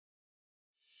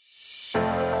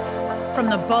From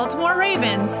the Baltimore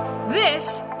Ravens,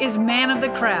 this is Man of the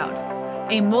Crowd,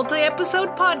 a multi-episode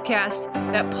podcast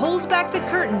that pulls back the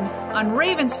curtain on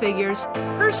Ravens figures'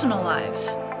 personal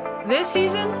lives. This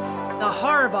season, the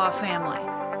Harbaugh family.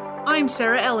 I'm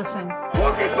Sarah Ellison.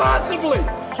 Who could possibly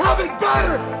have it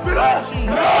better than us? Nobody!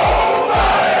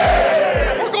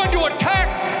 We're going to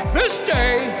attack this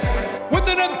day with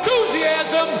an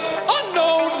enthusiasm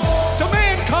unknown to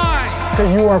mankind.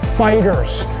 Because you are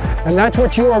fighters, and that's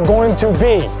what you are going to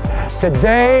be.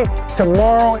 Today,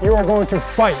 tomorrow, you are going to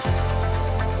fight.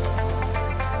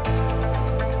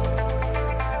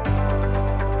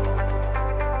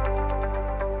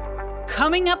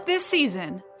 Coming up this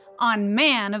season on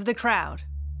Man of the Crowd.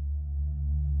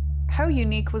 How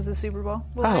unique was the Super Bowl?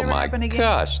 Will it Oh ever my happen again?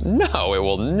 gosh, no, it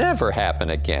will never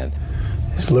happen again.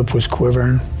 His lip was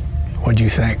quivering. What'd you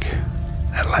think?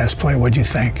 That last play, what'd you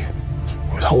think?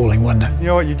 It was holding, wasn't it? You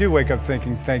know what? You do wake up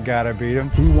thinking, thank God I beat him.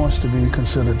 He wants to be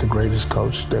considered the greatest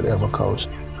coach that ever coached.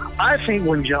 I think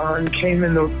when John came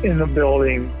in the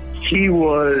building, he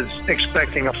was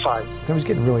expecting a fight. It was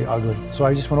getting really ugly. So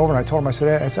I just went over and I told him, I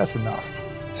said, hey, that's enough.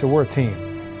 I said, we're a team.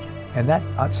 And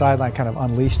that sideline kind of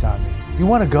unleashed on me. You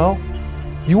want to go?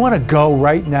 You want to go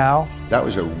right now? That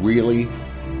was a really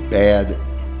bad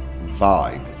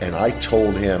vibe. And I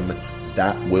told him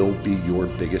that will be your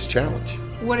biggest challenge.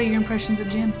 What are your impressions of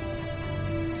Jim?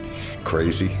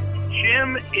 Crazy.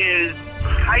 Jim is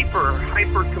hyper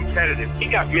competitive. He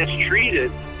got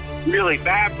mistreated really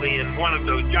badly in one of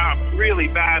those jobs, really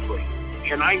badly.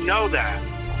 And I know that.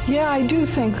 Yeah, I do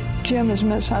think Jim is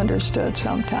misunderstood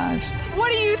sometimes. What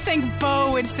do you think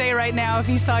Bo would say right now if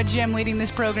he saw Jim leading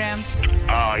this program?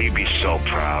 Oh, he'd be so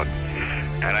proud.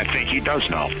 And I think he does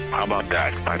know. How about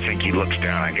that? I think he looks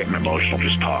down and getting emotional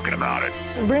just talking about it.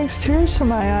 It brings tears to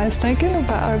my eyes thinking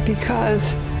about it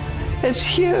because it's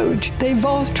huge. They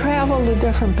both traveled a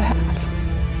different path.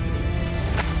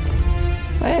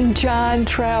 And John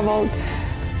traveled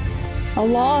a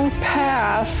long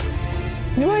path,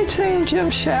 you might say in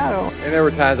Jim's shadow. And there were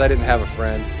times I didn't have a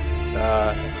friend.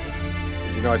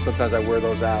 Sometimes I wear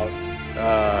those out.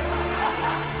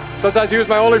 Sometimes he was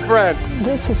my only friend.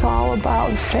 This is all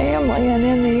about family, and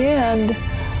in the end,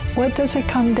 what does it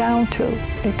come down to?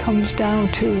 It comes down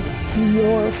to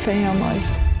your family.